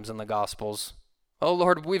couple times in the Gospels. Oh,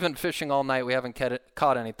 Lord, we've been fishing all night. We haven't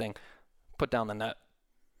caught anything. Put down the net.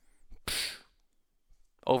 Psh,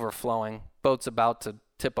 overflowing. Boat's about to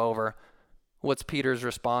tip over. What's Peter's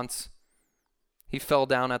response? He fell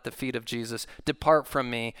down at the feet of Jesus. Depart from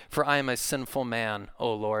me, for I am a sinful man,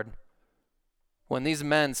 O Lord. When these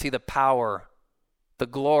men see the power, the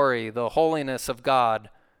glory, the holiness of God,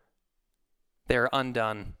 they're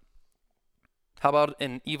undone. How about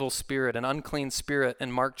an evil spirit, an unclean spirit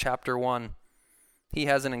in Mark chapter 1? He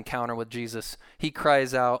has an encounter with Jesus. He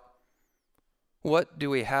cries out, what do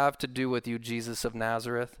we have to do with you, Jesus of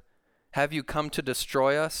Nazareth? Have you come to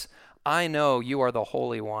destroy us? I know you are the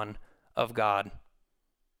Holy One of God.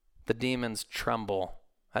 The demons tremble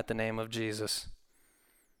at the name of Jesus.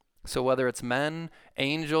 So whether it's men,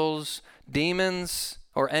 angels, demons,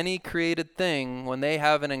 or any created thing, when they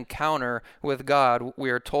have an encounter with God, we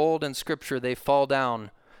are told in Scripture they fall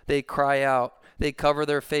down, they cry out, they cover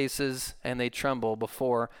their faces, and they tremble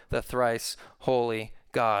before the thrice holy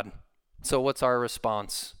God. So what's our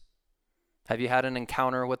response? Have you had an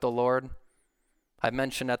encounter with the Lord? I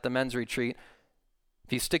mentioned at the men's retreat,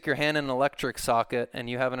 if you stick your hand in an electric socket and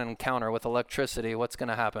you have an encounter with electricity, what's going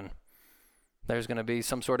to happen? There's going to be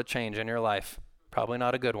some sort of change in your life. Probably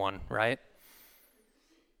not a good one, right?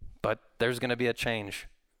 But there's going to be a change.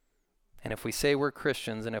 And if we say we're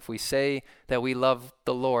Christians, and if we say that we love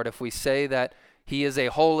the Lord, if we say that He is a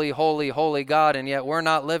holy, holy, holy God, and yet we're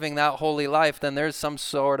not living that holy life, then there's some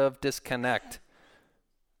sort of disconnect.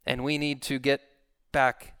 And we need to get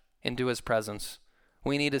back into His presence.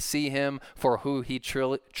 We need to see Him for who He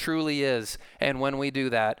truly is. And when we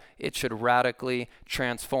do that, it should radically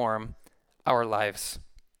transform our lives.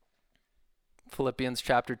 Philippians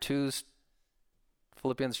chapter 2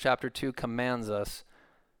 commands us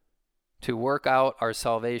to work out our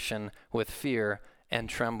salvation with fear and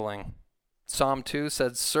trembling. Psalm 2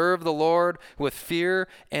 says, serve the Lord with fear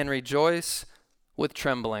and rejoice with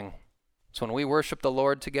trembling. So when we worship the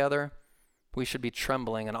Lord together, we should be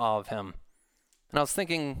trembling in awe of Him. And I was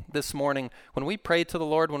thinking this morning, when we pray to the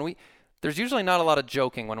Lord, there's usually not a lot of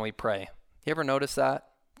joking when we pray. You ever notice that?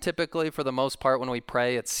 Typically, for the most part, when we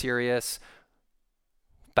pray, it's serious.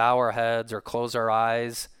 Bow our heads or close our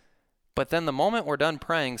eyes. But then the moment we're done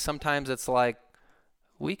praying, sometimes it's like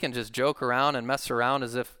we can just joke around and mess around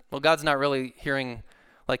as if, well, God's not really hearing,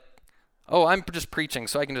 like, oh, I'm just preaching,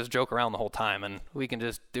 so I can just joke around the whole time, and we can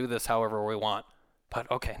just do this however we want. But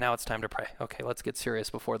okay, now it's time to pray. Okay, let's get serious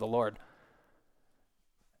before the Lord.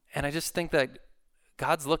 And I just think that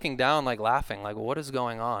God's looking down, like laughing, like, what is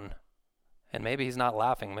going on? And maybe he's not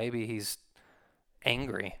laughing. Maybe he's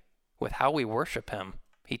angry with how we worship him.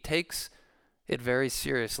 He takes it very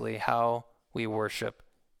seriously how we worship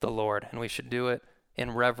the Lord. And we should do it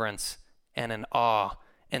in reverence and in awe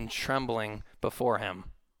and trembling before him.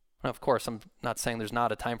 And of course, I'm not saying there's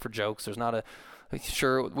not a time for jokes. There's not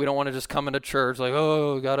sure, we don't want to just come into church like,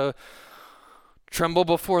 oh, gotta tremble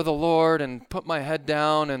before the Lord and put my head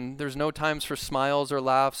down, and there's no times for smiles or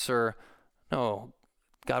laughs no,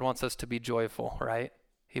 God wants us to be joyful, right?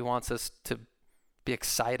 He wants us to be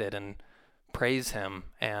excited and praise him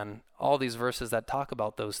and all these verses that talk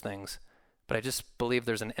about those things. But I just believe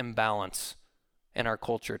there's an imbalance in our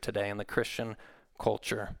culture today, in the Christian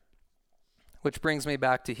culture. Which brings me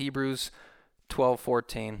back to Hebrews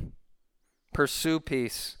 12:14. Pursue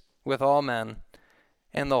peace with all men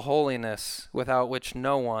and the holiness without which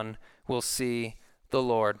no one will see the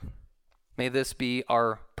Lord. May this be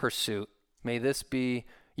our pursuit. May this be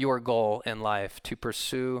your goal in life, to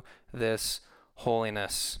pursue this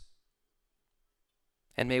holiness.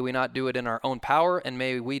 And may we not do it in our own power, and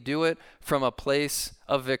may we do it from a place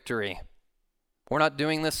of victory. We're not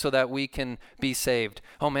doing this so that we can be saved.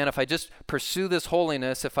 Oh man, if I just pursue this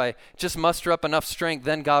holiness, if I just muster up enough strength,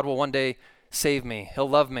 then God will one day save me. He'll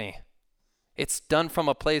love me. It's done from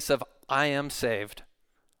a place of, I am saved.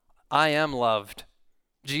 I am loved.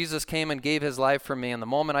 Jesus came and gave his life for me. And the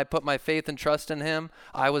moment I put my faith and trust in him,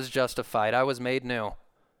 I was justified. I was made new.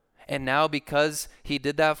 And now because he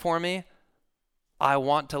did that for me, I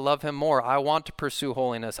want to love him more. I want to pursue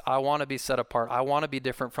holiness. I want to be set apart. I want to be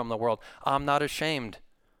different from the world. I'm not ashamed.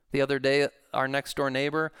 The other day, our next door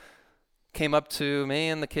neighbor came up to me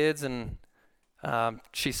and the kids, and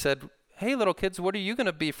she said, hey, little kids, what are you going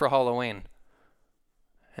to be for Halloween?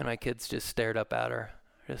 And my kids just stared up at her,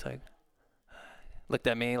 just like, looked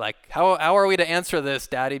at me like, how are we to answer this,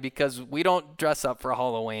 Daddy? Because we don't dress up for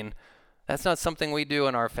Halloween. That's not something we do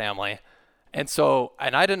in our family. And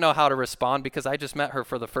I didn't know how to respond because I just met her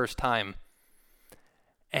for the first time.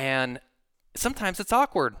 And sometimes it's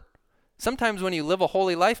awkward. Sometimes when you live a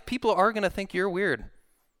holy life, people are going to think you're weird.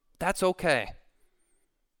 That's okay.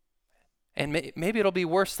 And maybe it'll be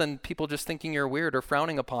worse than people just thinking you're weird or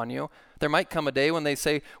frowning upon you. There might come a day when they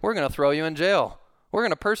say, we're going to throw you in jail. We're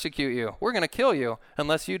going to persecute you. We're going to kill you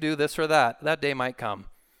unless you do this or that. That day might come.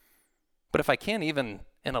 But if I can't even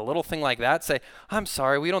in a little thing like that say, I'm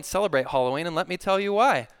sorry, we don't celebrate Halloween, and let me tell you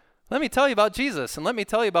why. Let me tell you about Jesus, and let me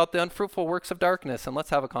tell you about the unfruitful works of darkness, and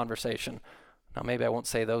let's have a conversation. Now, maybe I won't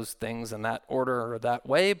say those things in that order or that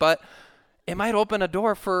way, but it might open a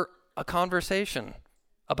door for a conversation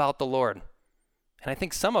about the Lord. And I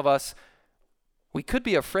think some of us, we could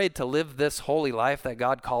be afraid to live this holy life that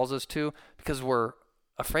God calls us to because we're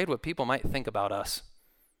afraid what people might think about us.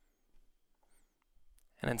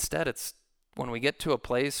 And instead, it's when we get to a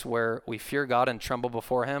place where we fear God and tremble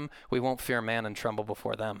before him, we won't fear man and tremble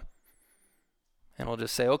before them. And we'll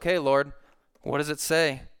just say, okay, Lord, what does it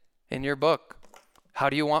say in your book? How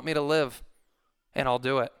do you want me to live? And I'll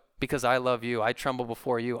do it because I love you. I tremble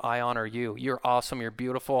before you. I honor you. You're awesome. You're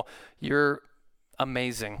beautiful. You're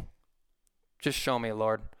amazing. Just show me,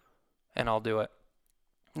 Lord, and I'll do it.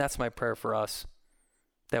 And that's my prayer for us,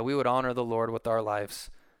 that we would honor the Lord with our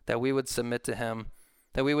lives, that we would submit to him,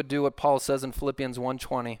 that we would do what Paul says in Philippians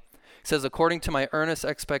 1:20. He says, according to my earnest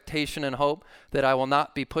expectation and hope that I will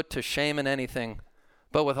not be put to shame in anything,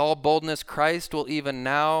 but with all boldness Christ will even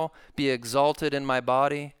now be exalted in my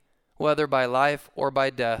body, whether by life or by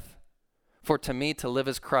death. For to me to live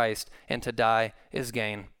is Christ, and to die is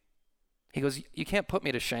gain. He goes, you can't put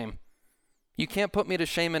me to shame. You can't put me to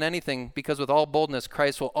shame in anything, because with all boldness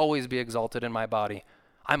Christ will always be exalted in my body.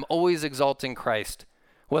 I'm always exalting Christ.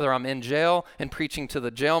 Whether I'm in jail and preaching to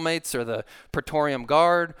the jailmates or the Praetorium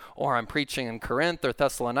Guard, or I'm preaching in Corinth or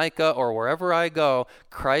Thessalonica or wherever I go,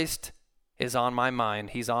 Christ is on my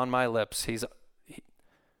mind. He's on my lips.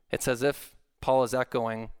 It's as if Paul is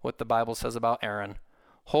echoing what the Bible says about Aaron.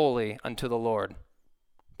 Holy unto the Lord.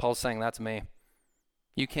 Paul's saying, that's me.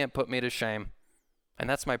 You can't put me to shame. And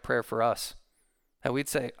that's my prayer for us. That we'd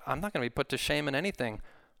say, I'm not going to be put to shame in anything.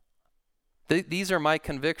 These are my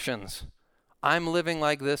convictions. I'm living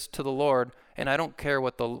like this to the Lord, and I don't care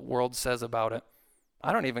what the world says about it.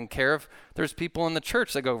 I don't even care if there's people in the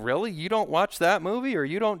church that go, really? You don't watch that movie, or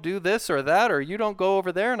you don't do this or that, or you don't go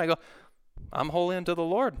over there? And I go, I'm holy unto the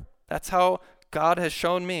Lord. That's how God has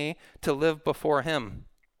shown me to live before him.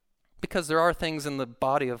 Because there are things in the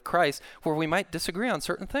body of Christ where we might disagree on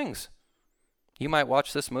certain things. You might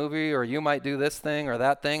watch this movie, or you might do this thing or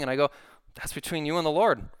that thing, and I go, that's between you and the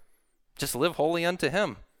Lord. Just live holy unto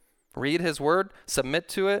him. Read his word, submit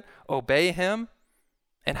to it, obey him,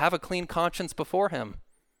 and have a clean conscience before him.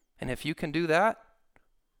 And if you can do that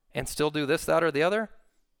and still do this, that, or the other,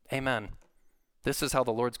 amen. This is how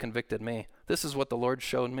the Lord's convicted me. This is what the Lord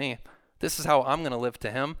showed me. This is how I'm going to live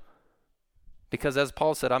to him. Because as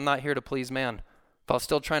Paul said, I'm not here to please man. If I was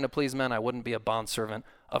still trying to please men, I wouldn't be a bondservant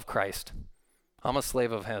of Christ. I'm a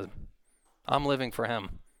slave of him. I'm living for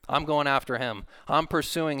him. I'm going after him. I'm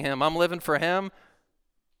pursuing him. I'm living for him.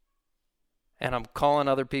 And I'm calling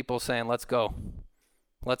other people saying, let's go.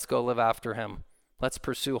 Let's go live after him. Let's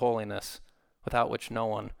pursue holiness, without which no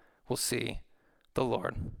one will see the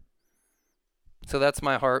Lord. So that's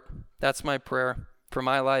my heart. That's my prayer for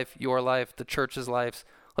my life, your life, the church's lives.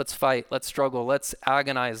 Let's fight. Let's struggle. Let's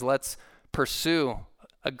agonize. Let's pursue,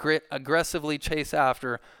 aggressively chase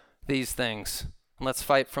after these things. And let's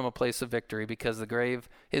fight from a place of victory, because the grave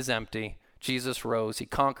is empty. Jesus rose. He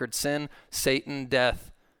conquered sin, Satan,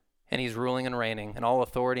 death, and he's ruling and reigning. And all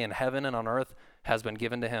authority in heaven and on earth has been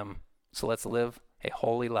given to him. So let's live a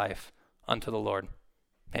holy life unto the Lord.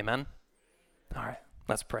 Amen? All right,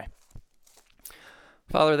 let's pray.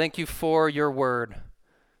 Father, thank you for your word.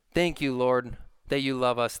 Thank you, Lord, that you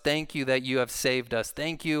love us. Thank you that you have saved us.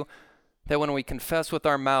 Thank you that when we confess with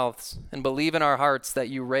our mouths and believe in our hearts that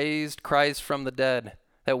you raised Christ from the dead,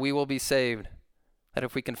 that we will be saved. That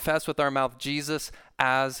if we confess with our mouth Jesus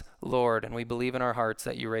as Lord, and we believe in our hearts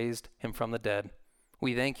that you raised him from the dead,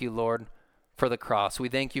 we thank you, Lord, for the cross. We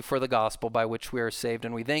thank you for the gospel by which we are saved.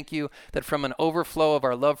 And we thank you that from an overflow of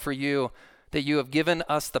our love for you, that you have given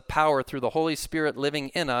us the power through the Holy Spirit living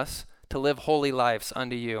in us to live holy lives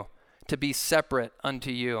unto you, to be separate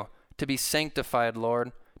unto you, to be sanctified,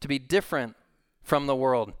 Lord, to be different from the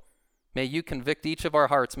world. May you convict each of our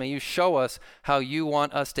hearts. May you show us how you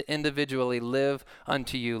want us to individually live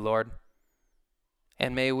unto you, Lord.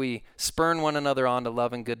 And may we spurn one another on to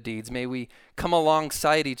love and good deeds. May we come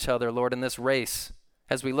alongside each other, Lord, in this race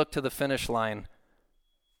as we look to the finish line.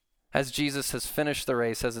 As Jesus has finished the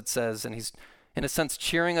race, as it says, and he's, in a sense,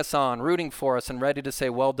 cheering us on, rooting for us, and ready to say,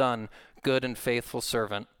 well done, good and faithful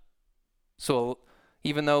servant. So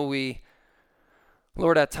even though we,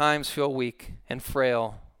 Lord, at times feel weak and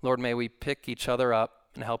frail, Lord, may we pick each other up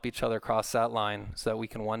and help each other cross that line so that we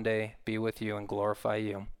can one day be with you and glorify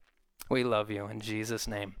you. We love you. In Jesus'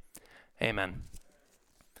 name, amen.